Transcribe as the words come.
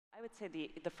I would say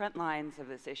the front lines of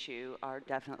this issue are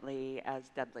definitely as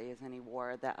deadly as any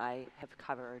war that I have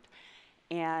covered.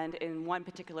 And in one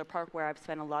particular park where I've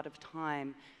spent a lot of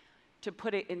time, to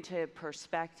put it into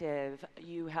perspective,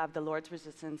 you have the Lord's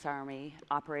Resistance Army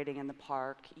operating in the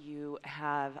park. You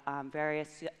have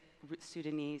various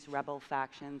Sudanese rebel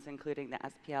factions, including the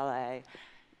SPLA,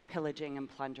 pillaging and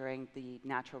plundering the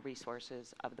natural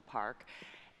resources of the park.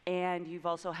 And you've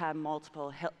also had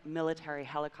multiple military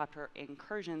helicopter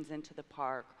incursions into the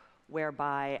park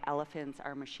whereby elephants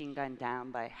are machine gunned down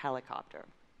by helicopter.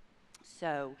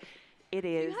 So it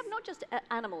is... You have not just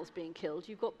animals being killed,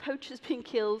 you've got poachers being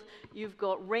killed, you've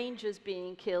got rangers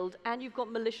being killed, and you've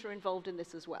got militia involved in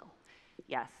this as well.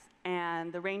 Yes,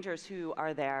 and the rangers who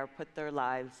are there put their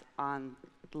lives on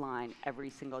the line every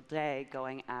single day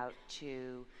going out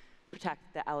to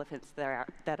protect the elephants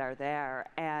that are there.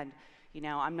 And you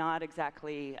know, I'm not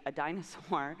exactly a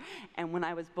dinosaur, and when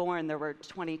I was born, there were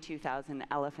 22,000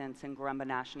 elephants in Kahumba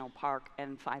National Park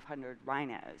and 500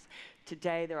 rhinos.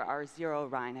 Today, there are 0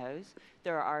 rhinos,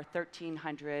 there are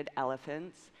 1,300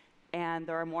 elephants, and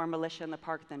there are more militia in the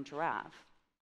park than giraffe.